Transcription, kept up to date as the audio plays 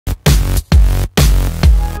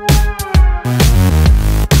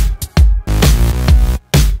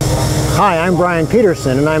Hi, I'm Brian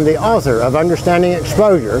Peterson, and I'm the author of Understanding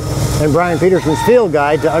Exposure and Brian Peterson's Field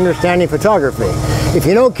Guide to Understanding Photography. If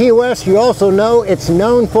you know Key West, you also know it's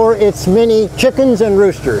known for its many chickens and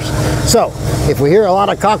roosters. So, if we hear a lot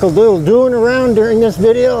of cockle-doodle-dooing around during this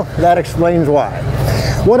video, that explains why.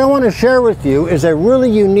 What I want to share with you is a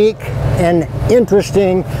really unique and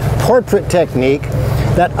interesting portrait technique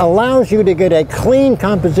that allows you to get a clean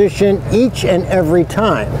composition each and every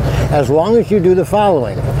time, as long as you do the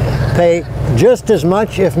following. Pay just as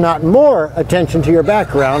much, if not more, attention to your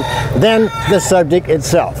background than the subject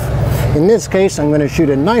itself. In this case, I'm going to shoot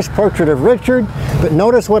a nice portrait of Richard, but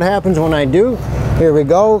notice what happens when I do. Here we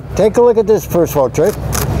go. Take a look at this first portrait.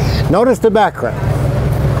 Notice the background.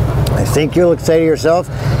 I think you'll say to yourself,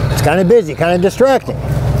 it's kind of busy, kind of distracting.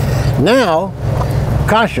 Now,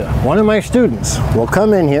 Kasha, one of my students, will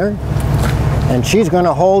come in here and she's going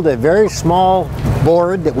to hold a very small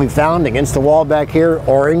board that we found against the wall back here,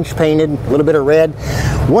 orange painted, a little bit of red.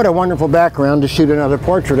 What a wonderful background to shoot another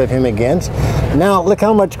portrait of him against. Now look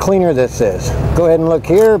how much cleaner this is. Go ahead and look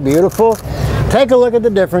here, beautiful. Take a look at the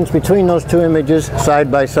difference between those two images side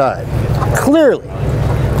by side. Clearly,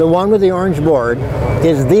 the one with the orange board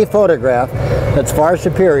is the photograph that's far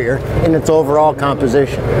superior in its overall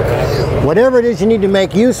composition. Whatever it is you need to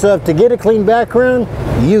make use of to get a clean background,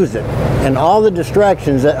 use it. And all the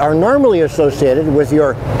distractions that are normally associated with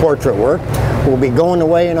your portrait work will be going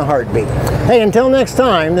away in a heartbeat. Hey, until next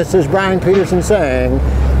time, this is Brian Peterson saying,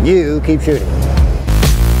 you keep shooting.